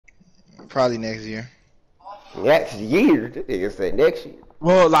Probably next year. Next year? This nigga said next year.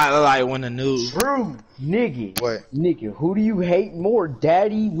 Well, like when the new. True, nigga. What? Nigga, who do you hate more,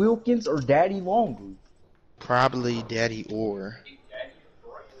 Daddy Wilkins or Daddy Longboot? Probably Daddy Orr.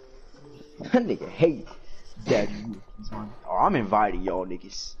 That nigga hate Daddy Wilkins, man. Oh, I'm inviting y'all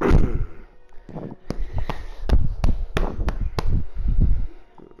niggas.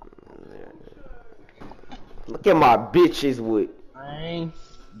 Look at my bitches with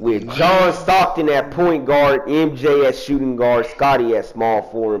John Stockton at point guard, MJ at shooting guard, Scotty at small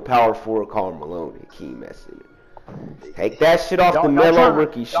forward, and power forward, Karl Malone and Key Messenger. Take that shit off the mellow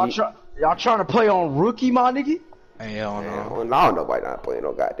rookie shit. Y'all trying to play on rookie, my nigga? Hell no. I don't know why not playing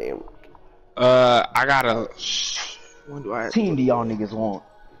no goddamn rookie. I gotta. When do I? Team do y'all niggas want?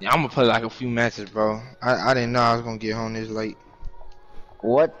 Yeah, I'm gonna play like a few matches, bro. I didn't know I was gonna get home this late.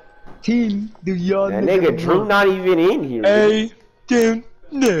 What team do y'all That nigga Drew not even in here. Hey, don't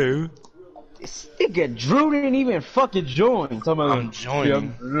know. This nigga Drew didn't even fucking join. I'm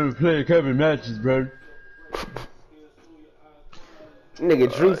joining. I'm playing a couple matches, bro.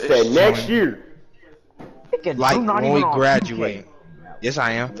 Nigga Drew said next year. Nigga, Like Drew not when we even on graduate. 2K. Yes,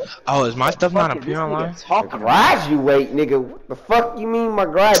 I am. Oh, is my stuff not appearing online? Graduate, nigga. What the fuck you mean by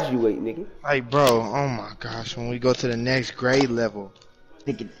graduate, nigga? Like, bro, oh my gosh, when we go to the next grade level.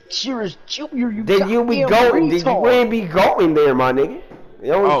 Nigga, Cheers Junior, you Then you be going, then you ain't be going there, my nigga.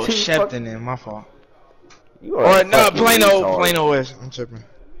 Oh, Shepton in, my fault. You are no, Plano West. I'm tripping.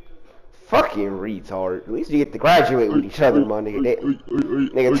 Fucking retard. At least you get to graduate with each other, my nigga.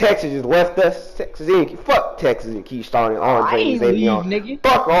 Nigga, Texas just left us. Texas Inc. Fuck Texas and Keystone and Andre and Xavier. Nigga.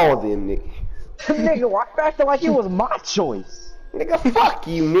 Fuck all of them, nigga. Nigga, why you acting like it was my choice? Nigga, fuck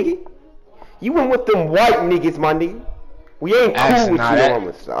you, nigga. You went with them white niggas, my nigga. We ain't cool with you on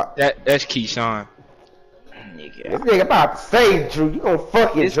the side. That's Keyshawn. Nigga. This nigga about to save Drew. You gonna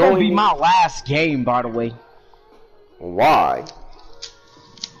fucking It's join gonna be me? my last game, by the way. Why?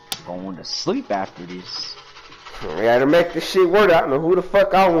 Going to sleep after this. I gotta make this shit work. I don't know who the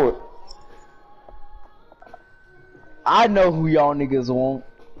fuck I want. I know who y'all niggas want.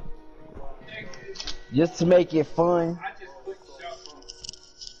 Just to make it fun.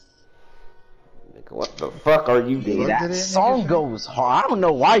 Nigga, what the fuck are you doing? That song goes hard. I don't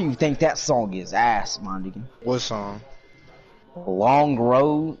know why you think that song is ass, my nigga. What song? Long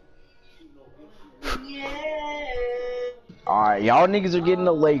Road. Alright, y'all niggas are getting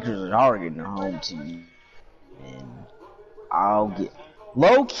the Lakers, and y'all are getting the home team. And I'll get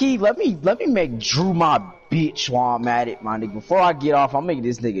low key. Let me make Drew my bitch while I'm at it, my nigga. Before I get off, I'll make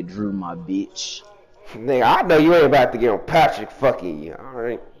this nigga Drew my bitch. Nigga, I know you ain't about to get on Patrick fucking you,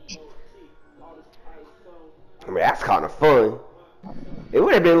 alright? I mean, that's kind of fun. It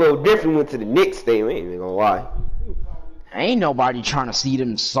would have been a little different went to the Knicks thing, I ain't even gonna lie. Ain't nobody trying to see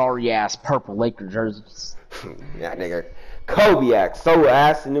them sorry ass purple Laker jerseys. Yeah, nigga. Kobe acts so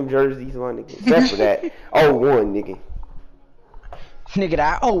ass in them jerseys, my nigga. Except for that 01, nigga. Nigga,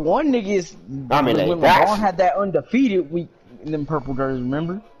 that 01 nigga is I mean, when LeBron had that undefeated week in them purple jerseys,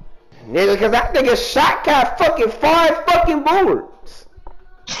 remember? Nigga, cause that nigga shot got fucking 5 fucking boards.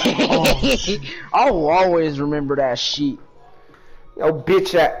 I will always remember that shit. Yo,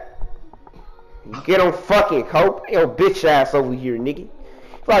 bitch ass. Get on fucking Kobe. Yo, bitch ass over here, nigga.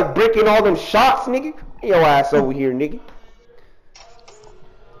 It's like breaking all them shots, nigga. Yo ass over here, nigga.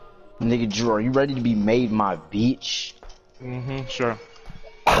 Nigga Drew, are you ready to be made my bitch? Sure.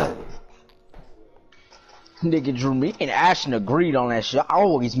 Nigga Drew, me and Ashton agreed on that shit. I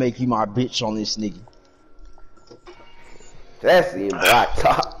always make you my bitch on this nigga. That's the black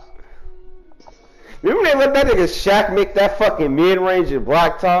top. Remember they let that nigga Shaq make that fucking mid-range in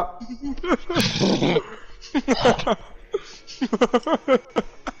black top?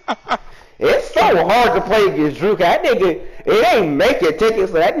 It's so hard to play against Drew. That nigga, it ain't make it take it,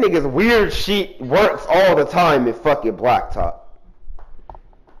 so that nigga's weird shit works all the time in fucking blacktop.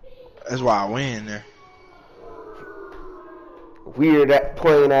 That's why I win there. Weird at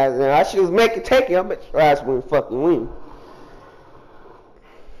playing as I should was make it take it. I bet your ass wouldn't fucking win.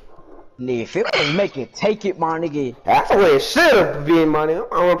 Nigga, if it was make it take it, my nigga. That's the way it should have been, my nigga.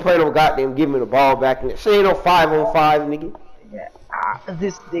 I don't want to play no goddamn give me the ball back. And shit ain't no 5-on-5, nigga. Yeah,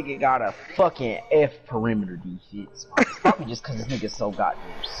 this nigga got a fucking F perimeter defense. Probably just cause this nigga's so goddamn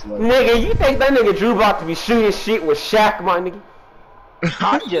slow. Nigga, you think that nigga Drew about to be shooting shit with Shaq, my nigga?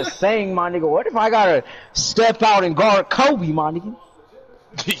 I'm just saying, my nigga, what if I gotta step out and guard Kobe, my nigga?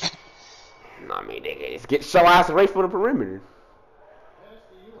 I mean, nigga, just get your ass away from the perimeter.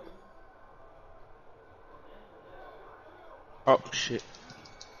 Oh, shit.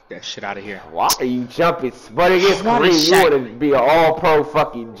 Get that shit out of here. Why are you jumping? But against Kareem, you want to be an all-pro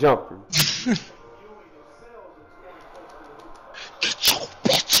fucking jumper. Get your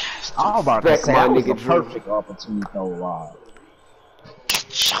bitch ass. I'm about to Respect say my that was the nigga Drew. perfect opportunity to throw live.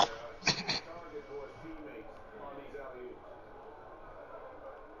 Get your.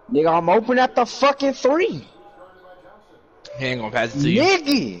 Nigga, I'm open at the fucking 3. He ain't gonna pass it to you.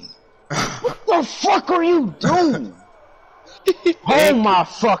 Nigga! What the fuck are you doing? Oh my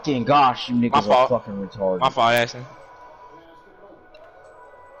fucking gosh, you niggas are fucking retarded. My fault, Ashton.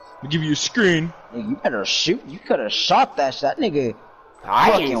 I'll give you a screen. Nigga, you better shoot. You could have shot that shit. That nigga.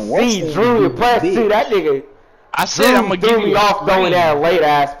 I fucking didn't what's see his Drew name, in press bitch. too. That nigga. I said I'm gonna Drew give threw you me a off throwing screen. that late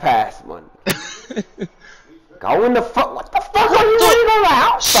ass pass, man. Go in the fuck. What the fuck are you running on the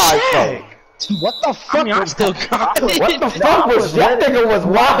outside for? What the fuck? I mean, I'm still confident. What the fuck was that? Nigga was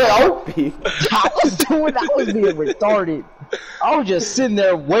wide open. I was being retarded. I was just sitting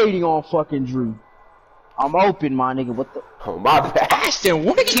there waiting on fucking Drew. I'm open, my nigga. What the? Oh my bad. Ashton,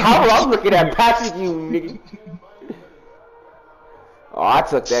 what are you I'm looking at Patrick, you nigga. Oh, I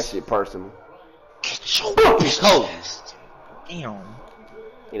took that shit personal. Get your Fucking bitch coach. ass. Damn.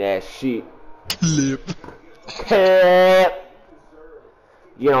 That shit. Clip.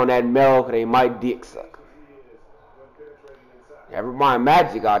 Get on that milk, they might dick suck. Never mind,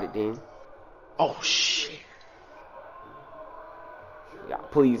 Magic got it then. Oh shit. Yeah,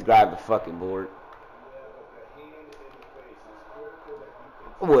 please grab the fucking board.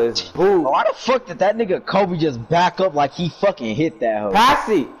 Was boo. Why the fuck did that nigga Kobe just back up like he fucking hit that hoe? Pass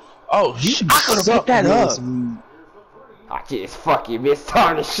it. Oh shit. I could've put that up. I just fucking missed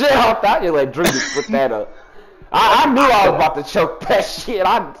time the shit off that. I just let Drew just put that up. I knew I was about to choke that shit.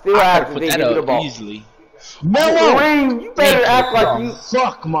 I still had to put dig that into the up ball. easly. Melo! Kareem, you better act like you.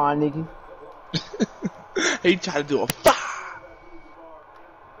 Fuck, my nigga. He tried to do a five.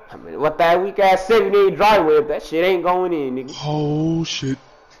 I mean, what that weak ass 7-8 dry whip, that shit ain't going in, nigga. Oh shit.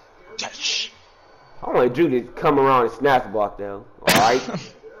 Touch. I want Drew to come around and snatch the block down. Alright?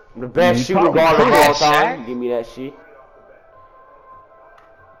 The best You shooting guard probably of all could, time. Shaq. Give me that shit.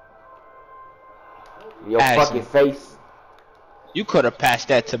 In your Ashton. fucking face. You could have passed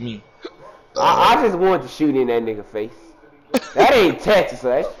that to me. I just wanted to shoot in that nigga face. That ain't Texas, so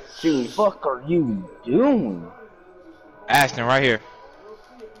that's shooting. Fuck are you doing? Ashton, right here.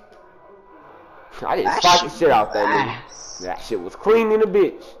 I just That spiked the shit shit out that ass. nigga. That shit was clean in a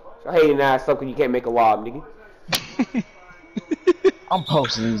bitch. So hating ass sucker, you can't make a lob, nigga. I'm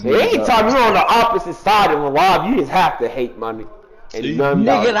posting these Hey, niggas up. anytime you're on the opposite side of a lob, you just have to hate, my nigga. And none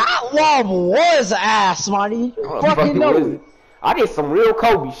Nigga, that lob was ass, my nigga. You Oh, fucking know was it. it? I did some real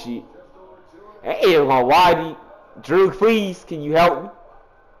Kobe shit. I ain't even gonna lie to you. Drew, please, can you help me?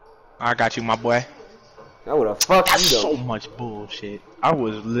 I got you, my boy. That would have fucked That's you so though. much bullshit. I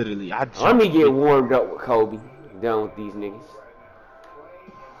was literally. Let me get warmed up with Kobe. Done with these niggas.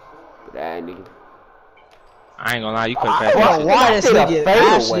 But that nigga. I ain't gonna lie. You could have I passed don't that know shit. why this Did a nigga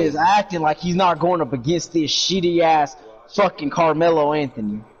fadeaway. Ashton is acting like he's not going up against this shitty ass fucking Carmelo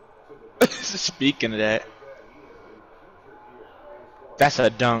Anthony. Speaking of that, that's a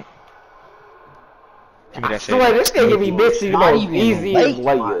dunk. Give me that shit. Swear, this nigga be missing the Not most even easiest late,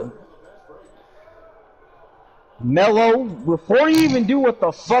 layup. Melo, before you even do what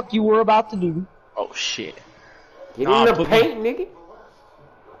the fuck you were about to do, Oh shit. Get Nah, in the put paint, nigga.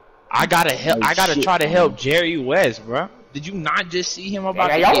 I gotta help. Oh, I gotta shit, try to man. help Jerry West, bro. Did you not just see him about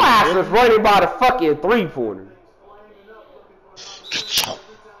Yeah, to your get ass dribbled? was running by the fucking 3-pointer.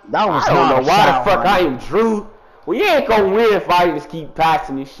 that was I don't not know a why foul, the fuck man. I am Drew. Well, you ain't gonna win if I just keep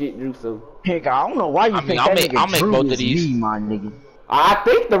passing this shit, Drew. So Nigga, I don't know why you I mean, think I'll that make- nigga I'll make Drew both of is these. me, my nigga. I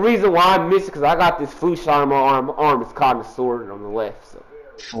think the reason why I'm missing because I got this flu shot on my arm is caught in the sword on the left. So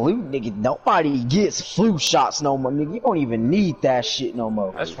Flu, nigga, nobody gets flu shots no more, nigga. You don't even need that shit no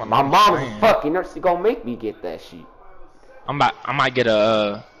more. That's what my I'm mom's saying. a fucking nurse. She gonna make me get that shit. I might get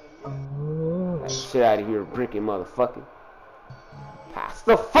a. That shit out of here, bricking motherfucker. Pass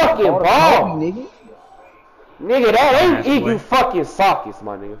the fucking All the ball, Kobe, nigga. nigga. That ain't Nice, equal boy. fucking sockets,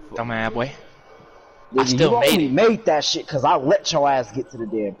 my nigga. Dumbass boy. Nigga, still you made only it. made that shit because I let your ass get to the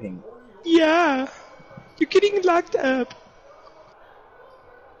damn ping. Yeah. You're getting locked up.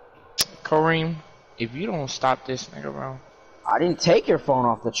 Kareem, if you don't stop this nigga, bro. I didn't take your phone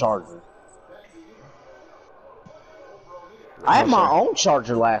off the charger. I had my own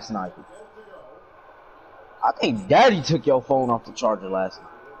charger last night. I think Daddy took your phone off the charger last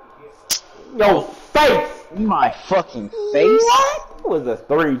night. Yo, face. In my fucking face? What? It was a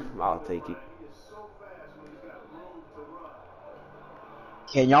 3. I'll take it.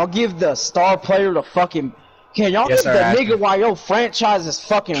 Can y'all give the star player the fucking... Can y'all Yes, give sir, the Ashton. nigga why your franchise is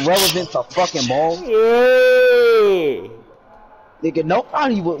fucking relevant to fucking ball? Yeah. Nigga,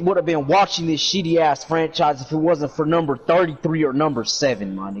 nobody would have been watching this shitty ass franchise if it wasn't for number 33 or number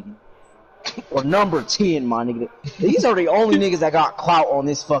 7, my nigga. Or number 10, my nigga. These are the only niggas that got clout on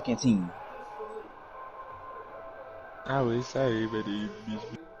this fucking team. I was sorry, but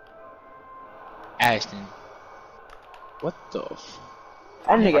Ashton. What the f?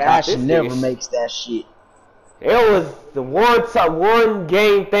 That nigga Ashton never makes that shit. It was the one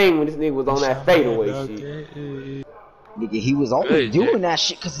game thing when this nigga was on that fadeaway shit. Nigga, he was only doing that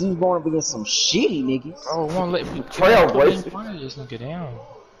shit because he was going up against some shitty niggas. Oh, won't let me Trailblazer. This nigga down.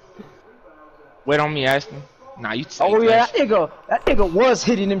 Wait on me, Ashton. Nah, you take Oh yeah, that nigga was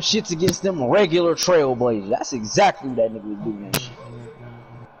hitting them shits against them regular Trailblazers. That's exactly what that nigga was doing that shit.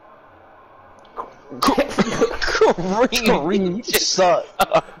 Kareem, you just suck.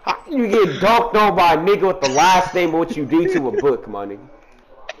 How can you get dunked on by a nigga with the last name of what you do to a book, my nigga?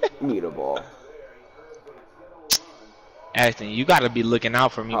 You need a ball. Ashton, you gotta be looking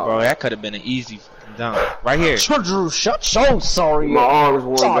out for me, bro. That could have been an easy dunk. Right here. Drew, shut your sorry. My arms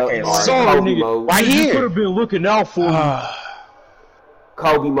warmed up. Sorry, Kobe mode. Right here. You could have been looking out for me.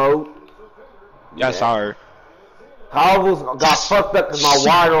 Kobe mode. Yeah, sorry. I almost got fucked up because my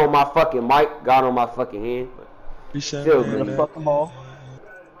wire on my fucking mic got on my fucking hand. Still good. The fucking ball.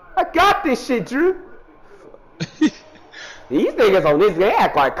 I got this shit, Drew. These niggas on this, they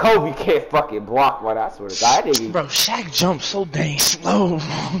act like Kobe can't fucking block, man. I swear to God. Nigga, bro, Shaq jumps so dang slow.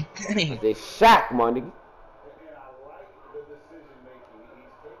 Dang. They Shaq, my nigga.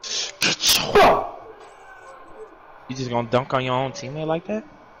 You just gonna dunk on your own teammate like that?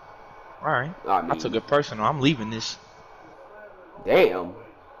 Alright. I took it personal. I'm leaving this. Damn.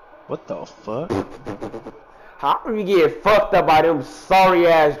 What the fuck? How are you getting fucked up by them sorry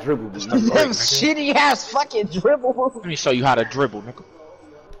ass dribbles? Them shitty ass fucking dribbles. Let me show you how to dribble, nigga.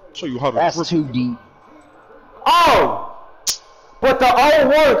 Show you how to dribble. That's too deep. Oh! But the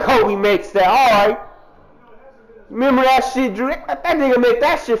 0-1 Kobe makes that, alright. Remember that shit, Drew? That nigga make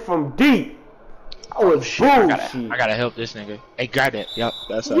that shit from deep. Oh, it's bullshit. I gotta help this nigga. Hey, grab that. Yep,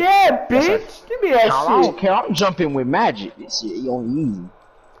 that's up. Yeah, bitch. Give me that shit. I don't care. I'm jumping with Magic. This shit, you on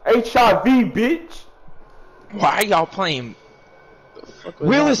easy. HIV, bitch. Why y'all playing?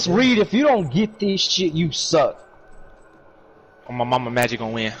 Willis Reed, if you don't get this shit, you suck. Oh, my mama Magic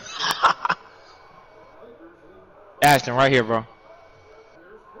gonna win. Ashton, right here, bro.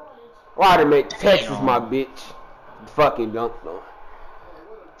 Why to make Texas my bitch? Fucking dunk though.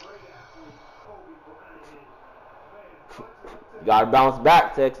 You gotta bounce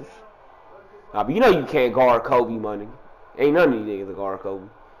back, Texas. Nah, but you know you can't guard Kobe, money. Ain't none of these niggas guard Kobe.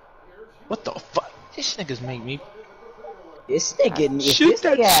 What the fuck? These niggas make me. This nigga, if this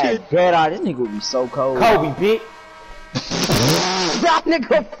nigga had dread on, this nigga would be so cold. Kobe, bitch. That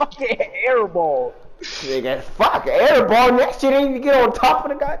nigga fucking airball. Nigga, fuck airball. That shit ain't even get on top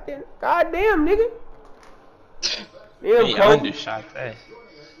of the goddamn nigga. Damn, hey, undershot that.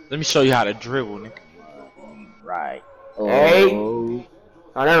 Let me show you how to dribble, nigga. Right. Hey. Oh,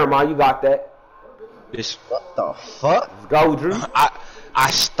 never mind. You got that. This. What the fuck? Let's go, Drew. I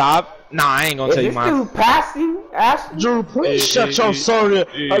stopped. Nah, I ain't gonna tell you mine. Is this dude passing, Ashton? Drew, please shut your sorry.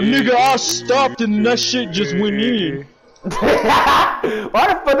 Nigga, I stopped and that shit just went in. Why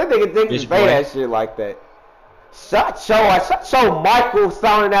the fuck that nigga think you say that shit like that? Shut your Michael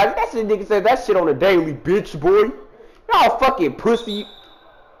sounding out. That shit nigga said that shit on a daily, bitch, boy. Y'all fucking pussy.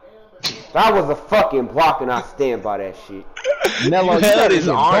 That was a fucking block and I stand by that shit. Mello, you held his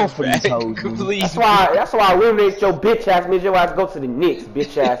arms back. That's why I eliminate your bitch ass. Made your ass go to the Knicks,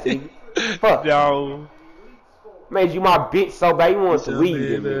 bitch ass nigga. Fuck. No. Made you my bitch so bad you wanted to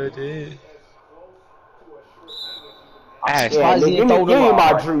leave me. Yeah, give me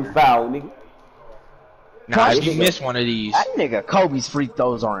my Drew foul, nigga. Nah, you missed one of these. That nigga Kobe's free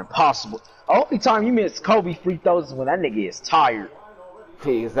throws are impossible. The only time you miss Kobe free throws is when that nigga is tired.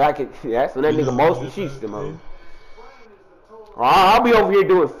 Exactly. That's when that nigga mostly shoots them over. I'll be over here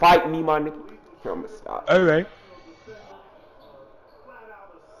doing fight me, my nigga. I'm gonna stop. Alright.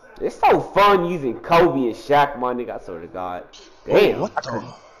 It's so fun using Kobe and Shaq, my nigga. I swear to God. Damn. What the?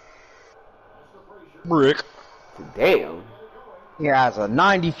 Brick. Damn. He has a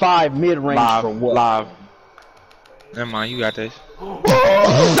 95 mid-range for what? Live. Never mind, you got this.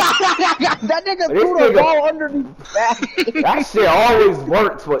 That nigga threw the ball underneath the back. That shit always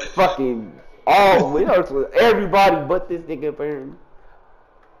works with fucking it works with everybody but this nigga apparently.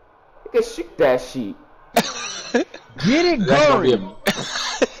 You can shoot that shit. Get it going.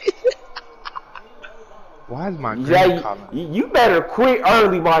 Why is my green calling? You better quit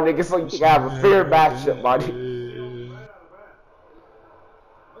early, my nigga, so you can have a fair matchup, my nigga.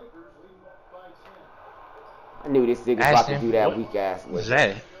 I knew this nigga about to do that weak ass. What's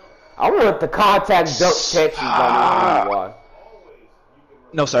that? I want the contact dunk Texas on this.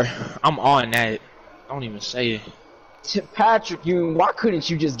 No, sir. I'm on that. Don't even say it. Patrick, why couldn't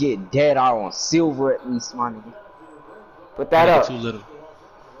you just get dead out on silver at least, my nigga? Put that up. Too little.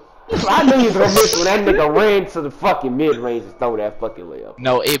 I knew he was gonna miss when that nigga ran to the fucking mid range and throw that fucking layup.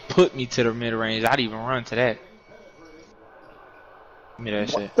 No, it put me to the mid range. I'd even run to that. Give me that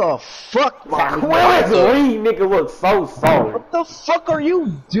shit. What the fuck, my nigga? Well, this Reed nigga looks so sorry. What the fuck are you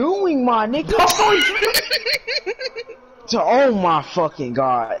doing, my nigga? Oh my fucking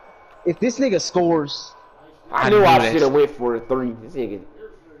god. If this nigga scores... I knew I should have went for a 3. This nigga...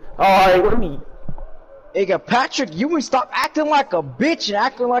 Alright, let me... Nigga, Patrick, you would stop acting like a bitch and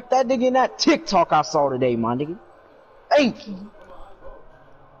acting like that nigga in that TikTok I saw today, my nigga. Thank you.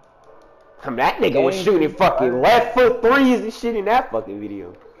 I mean, that nigga was shooting fucking left foot 3s and shit in that fucking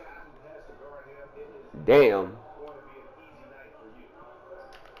video. Damn.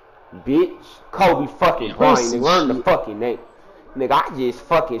 Bitch. Kobe fucking Bryant. Nigga, learn the fucking name. Nigga, I just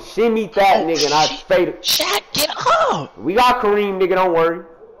fucking shimmied that nigga and I faded. Shaq, get up! We got Kareem, nigga, don't worry.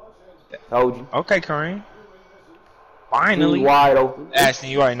 Told you. Okay, Kareem. Finally. He's wide open. Ashton,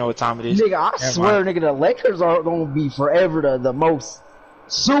 you already know what time it is. Nigga, I swear, nigga, the Lakers are gonna be forever the most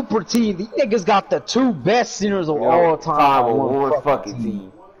super team. These niggas got the 2 best centers of all time on one fucking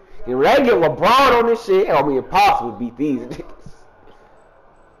team. And when they get LeBron on this shit, it'll be impossible to beat these niggas.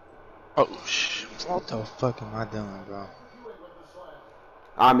 Oh, what the fuck am I doing, bro?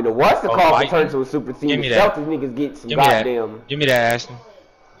 I mean, what's the call for turn to a super team? The Celtics niggas get some goddamn. Give me that, Ashton.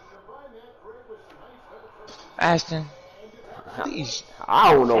 Ashton. Please.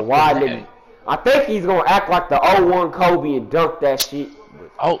 I don't know why, nigga. I think he's gonna act like the 0-1 Kobe and dunk that shit.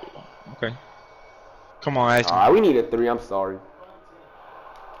 Oh, okay. Come on, Ashton. Alright, we need a 3. I'm sorry.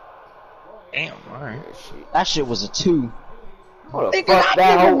 Damn, alright. That shit was a 2. What the nigga, fuck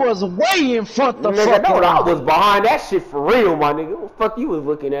that nigga was way in front the fuck. Nigga, I was behind that shit for real, my nigga. What the fuck you was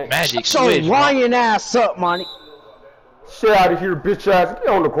looking at? Magic so switch, lying ass up, my nigga. Shit out of here, bitch ass. Get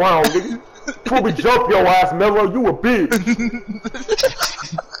on the ground, nigga. Before we jump your ass, Melo, you a bitch.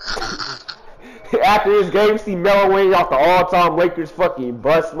 After this game, see Melo winning off the all-time Lakers fucking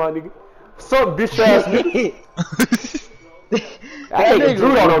bust, my nigga. What's up, bitch ass nigga? That nigga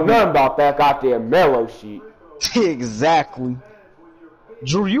Drew don't know nothing about that goddamn Melo shit. Exactly.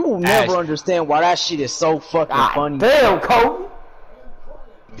 Drew, you will never understand why that shit is so fucking funny. Damn, Kobe.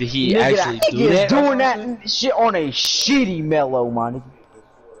 Did he actually do that? Doing that shit on a shitty Melo, my nigga.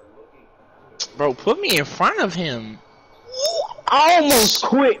 Bro, put me in front of him. I almost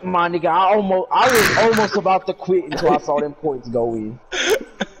quit, my nigga. I was almost about to quit until I saw them points go in.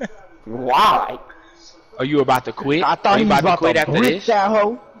 Why? Are you about to quit? I thought he was about to quit after this. That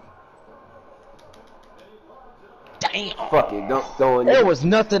hoe. Damn. Fucking dunk throwing. There was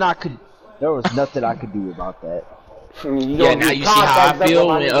nothing I could do about that. Yeah, now you see how I feel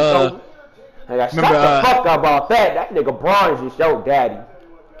when shut the fuck up about that. That nigga Bronze is your daddy.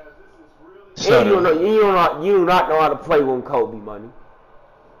 And you do not know how to play with Kobe, money.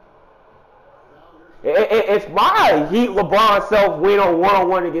 If my Heat LeBron self win on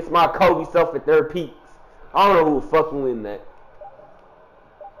one-on-one against my Kobe self at their peaks, I don't know who would fucking win that.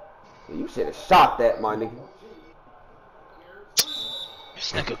 You should have shot that, my nigga.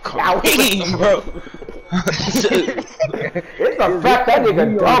 This nigga Kareem, bro. It's a fact that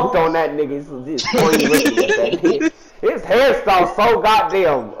nigga dunked on that nigga. His hairstyle so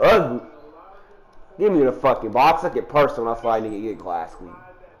goddamn ugly. Give me the fucking ball. I took it personal. I saw that nigga get glass clean.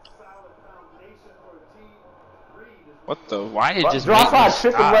 What the? Why did it just Drew, make I me saw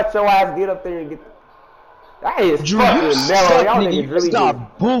stop? let your ass get up there and get. That is Drew, fucking you Melo. Y'all nigga, niggas really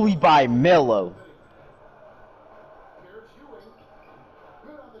got bullied by Melo.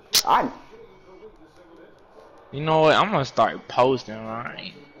 You know what? I'm gonna start posting,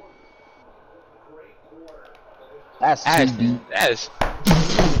 right? That's too that's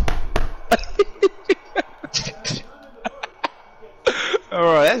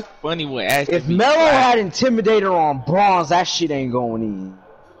Alright, that's funny when Ashton. If Melo had Intimidator on Bronze, that shit ain't going in.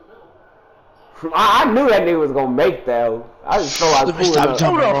 I knew that nigga was gonna make that. I just thought I was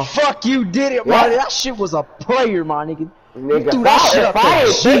Who the fuck you did it, man? That shit was a player, my nigga. Nigga, if I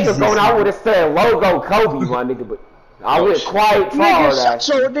ain't think of going, I would have said logo Kobe, my nigga, but I went quiet hard.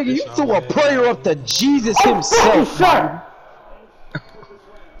 Shut your nigga, you threw a player up to Jesus himself.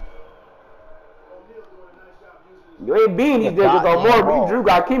 You ain't beating these niggas no more, but Drew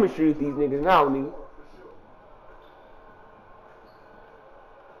got chemistry with these niggas now, nigga.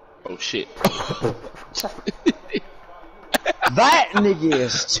 Oh shit. That nigga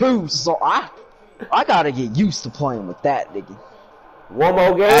is too so I gotta get used to playing with that, nigga. One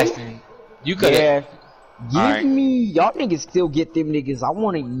more game? Ashton, you could. Yeah. Alright. Me, y'all niggas still get them niggas. I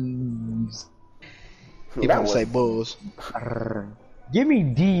wanna use. He about to say Bulls. Give me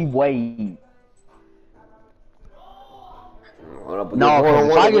D Wade. No, No,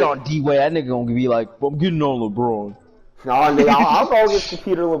 if I get on D Wade, that nigga gonna be like, I'm getting on LeBron. No, nigga, I'll go against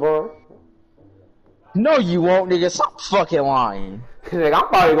computer LeBron. No, you won't, nigga. Stop fucking lying. Nigga, I'm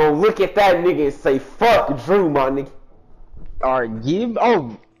probably gonna look at that nigga and say, fuck Drew, my nigga.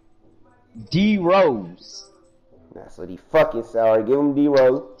 Alright, D Rose. That's what he fucking said. Alright, give him D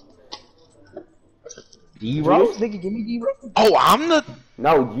Rose. D Rose, nigga, give me D Rose. Oh, I'm the.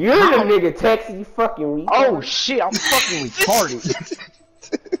 No, you're the nigga Texas, you fucking retard. Oh shit, I'm fucking retarded.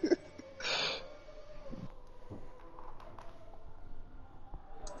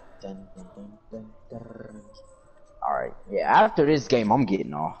 Alright, yeah, after this game, I'm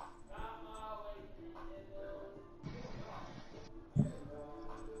getting off.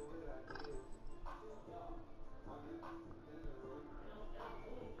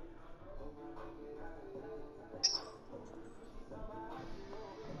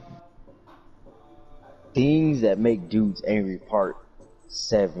 Things that make dudes angry, part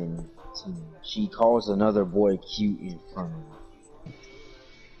 17. She calls another boy cute in front of her.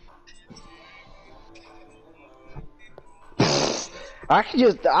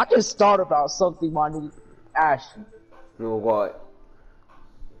 I just thought about something, my nigga. Ashton. You know what?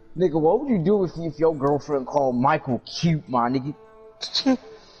 Nigga, what would you do if your girlfriend called Michael cute, my nigga?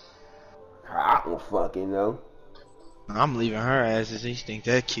 I don't fucking know. I'm leaving her ass as he think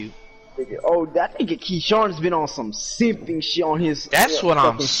that cute. Nigga, oh, that nigga Keyshawn's been on some simping shit on his. That's what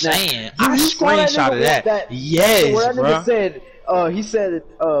I'm Snap. saying. You I saw that screenshotted nigga that. Yes, where that bro. nigga said, he said,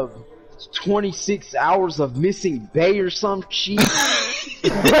 26 hours of missing Bay or some shit.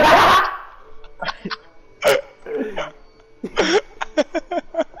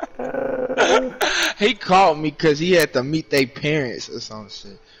 He called me because he had to meet their parents or some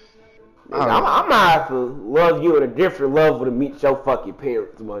shit. Nigga, I might have to love you in a different level to meet your fucking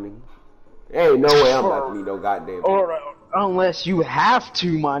parents, money. There ain't no way I'm about to meet no goddamn Or unless you have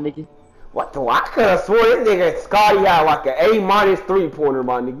to, my nigga. What the? I could have swore this nigga Scotty had like an A- 3-pointer,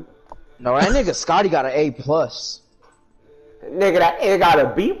 my nigga. No, that nigga Scotty got an A+. Nigga, that nigga got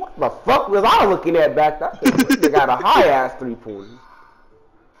a B? What the fuck was I looking at back then? That nigga got a high-ass 3-pointer.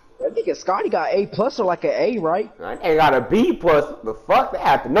 That nigga Scotty got A+ or like an A, right? That nigga got a B+. What the fuck? They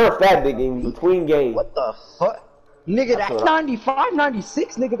have to nerf that nigga in between games. What the fuck? Nigga, that 95,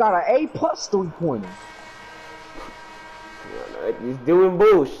 96 nigga got an A+ 3-pointer. He's doing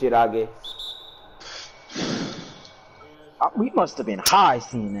bullshit, I guess. We must have been high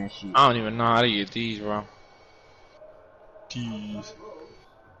seeing that shit. I don't even know how to get these, bro. These.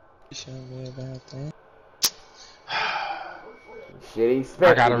 Shit, he's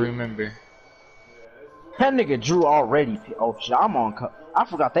I gotta remember. That nigga Drew already. Oh shit, I'm on. I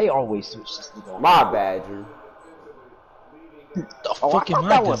forgot they always switch this nigga. My bad, Drew. The Oh, I fuck am thought I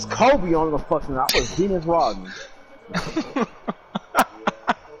that doing? was Kobe on the fucking. I was Dennis Rodman.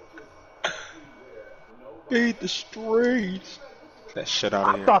 Beat the streets. That shit out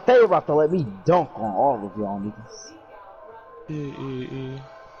of I here. thought they were about to let me dunk on all of y'all niggas.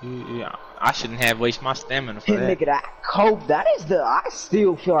 Yeah. I shouldn't have wasted my stamina for And that. nigga, that Kobe, that is the. I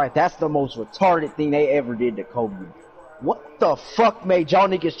still feel like that's the most retarded thing they ever did to Kobe. What the fuck made y'all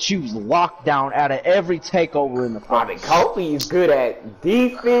niggas choose lockdown out of every takeover in the I fucking? mean, Kobe is good at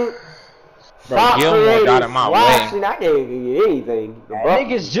defense. Bro, Shot Gilmore creating, got in my slashing. way. That nigga can get anything. The That buck-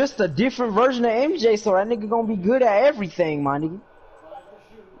 nigga's just a different version of MJ, so that nigga gonna be good at everything, my nigga.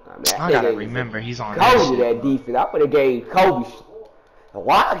 I mean, that I gotta nigga- remember he's on that Kobe shit. that defense. I would have gave Kobe a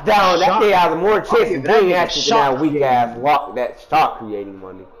lockdown. That Shot- nigga has more chance give of that getting nigga that shit than shot that weak ass lock that shot creating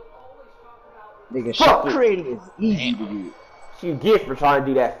money. Nigga, Fuck shot it. creating is easy to do. You get for trying to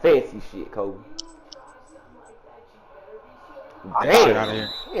do that fancy shit, Kobe. Get shit out of here.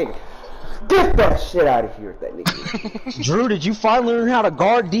 Nigga, get that shit out of here with that nigga. Drew, did you finally learn how to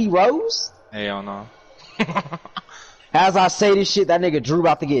guard D Rose? Hell no. As I say this shit, that nigga Drew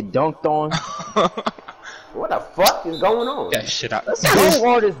about to get dunked on. What the fuck is going on? That shit out. Go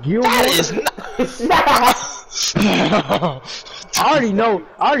artist Gilmore. That is not. I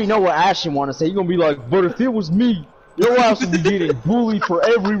already know what Ashton want to say. You're gonna be like, but if it was me, your ass would be getting bullied for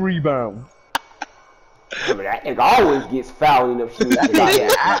every rebound. I mean, that nigga always gets fouling up shit.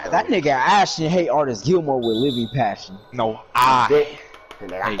 That nigga Ashton hate artist Gilmore with living passion. No, I.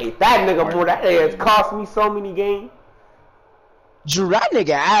 I hate that nigga more. That nigga has cost me so many games. Drew, that nigga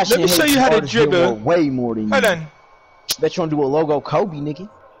Ashton Let me show hates you how to artist dribble. Gilmore way more than you. Hold on. Bet you wanna do a logo Kobe, nigga.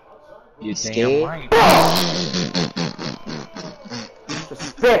 You scared? damn right.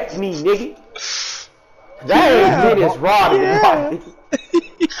 Respect me, nigga. That ain't Dennis Rodman.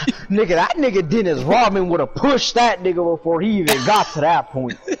 Nigga, that nigga Dennis Rodman would have pushed that nigga before he even got to that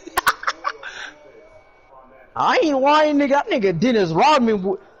point. I ain't lying, nigga. That nigga Dennis Rodman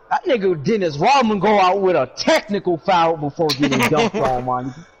go out with a technical foul before getting dunked on,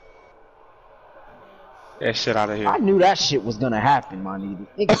 man. That shit out of here. I knew that shit was gonna happen, my nigga.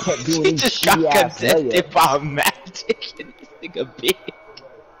 Nigga kept doing these just shitty got ass contested by Magic and this nigga big.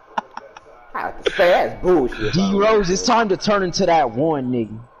 I have to say that's bullshit. D Rose, it's time to turn into that one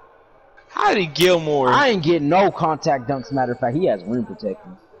nigga. How did Gilmore? I ain't getting no contact dunks. Matter of fact, he has rim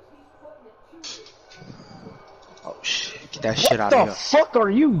protection. Oh shit! Get that shit out What of the here. fuck are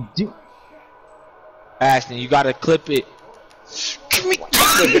you doing? Ashton, you gotta clip it. Give me.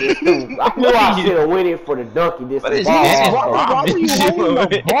 I knew I should have went in for the donkey this What is ball. this? Why were you holding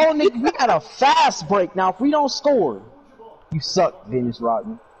the ball, nigga? We got a fast break now. If we don't score, you suck, Dennis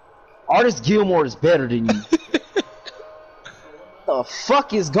Rodman. Artist Gilmore is better than you. The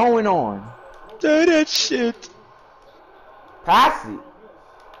fuck is going on? Do that shit. Pass it.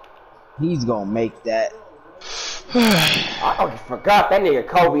 He's gonna make that. I forgot that nigga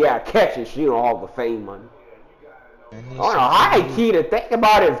Kobe had catching shit on Hall of Fame money. I don't know how they key to think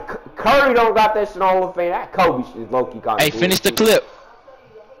about it. If Curry don't got that shit on Hall of Fame, that Kobe shit is low key kind of. Hey, finish the clip.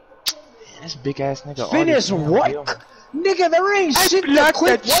 Man, this big ass nigga. Finish what? Nigga, there ain't shit to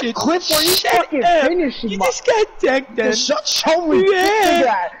clip. What shit. clip are you Shut fucking up. finishing? You just got decked Man, up. show me.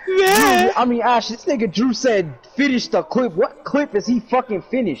 Yeah. Drew, I mean, Ash, this nigga Drew said finish the clip. What clip is he fucking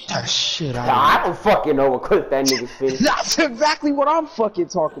finished? That shit out. Nah, I don't fucking know what clip that nigga finished. That's exactly what I'm fucking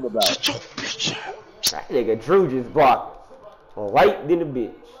talking about. Shut your bitch up. That nigga Drew just blocked light than a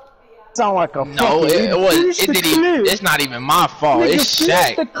bitch. Sound like a No, fucking. it was. Finish It the didn't. clip. It's not even my fault. Nigga, It's finish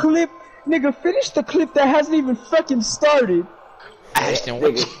Shaq. the clip. Nigga, finish the clip that hasn't even fucking started. Ashton,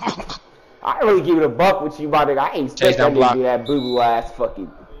 what the Nigga. fuck? I really give it a buck with you, my nigga. I ain't expect that Chase that nigga block. to do that boo boo ass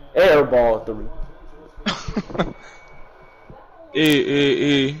fucking air ball through.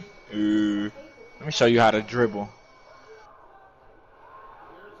 Let me show you how to dribble.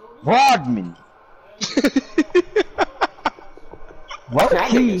 Rodman. What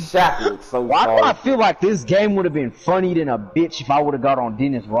That nigga Shaq looks so Why do I sorry. feel like this game would have been funny than a bitch if I would have got on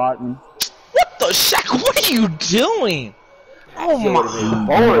Dennis Rodman? What the Shaq? What are you doing? Oh Shit would've been my.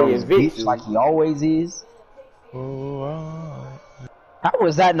 boring This and bitch victory. like he always is. Oh, How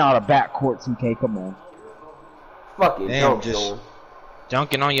was that not a backcourt 2K? Come on. Fucking damn, dunked just on.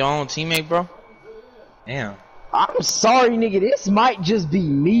 dunking on your own teammate, bro. Damn. I'm sorry, nigga. This might just be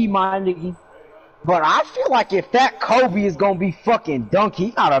me, my nigga. But I feel like if that Kobe is gonna be fucking dunk, he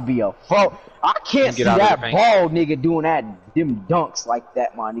gotta be a fuck. I can't see Get out of that the paint. bald nigga doing them dunks like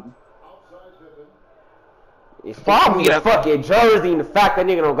that, my nigga. It's probably the fucking jersey and the fact that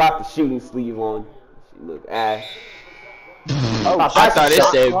nigga don't got the shooting sleeve on. She look ass. Oh, I thought it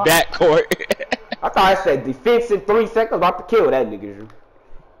shot said clock. backcourt. I thought I said defense in 3 seconds. About to kill that nigga. Drew.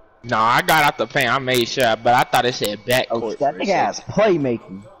 No, I got out the paint. I made sure, but I thought it said Oh, backcourt. that for a nigga has second.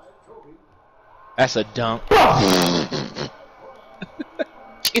 playmaking. That's a dunk.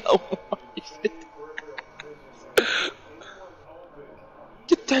 Kill.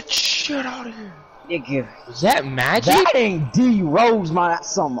 Get that shit out of here. Nigga, Was that Magic? that ain't D Rose, man. That's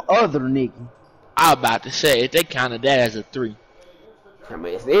some other nigga. I was about to say, if they counted that as a 3. I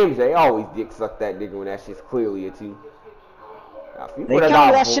mean, it's MJ. Always dick suck that nigga when that shit's clearly a 2. Now, if you They would've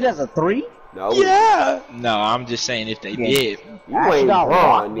count got that shit as a 3? No. Yeah. No, I'm just saying if they Yeah. did. You That shit ain't got wrong,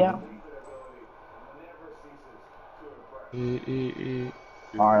 locked nigga. down.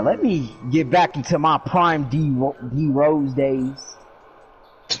 Alright, let me get back into my prime D Rose days.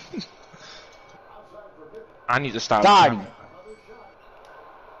 I need to stop. God.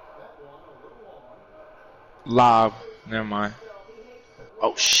 Live. Never mind.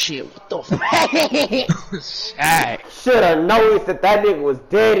 Oh shit! What the fuck? Shaq. Shoulda noticed that that nigga was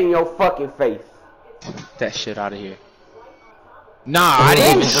dead in your fucking face. That shit out of here. Nah, I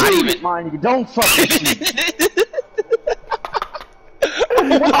didn't even. My nigga, don't fucking shoot.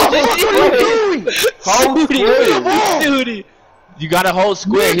 Hold square. Dude, you gotta hold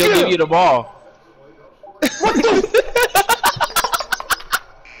square. He'll give you the ball.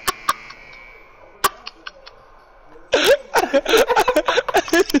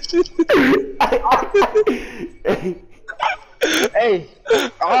 Hey,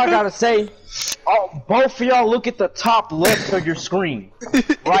 all I gotta say, both of y'all look at the top left of your screen.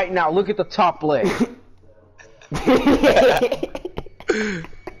 Right now, look at the top left.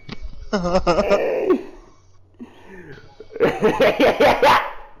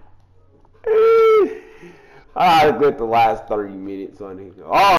 I quit the last 30 minutes on it. Oh.